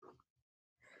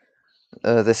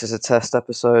This is a test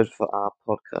episode for our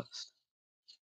podcast.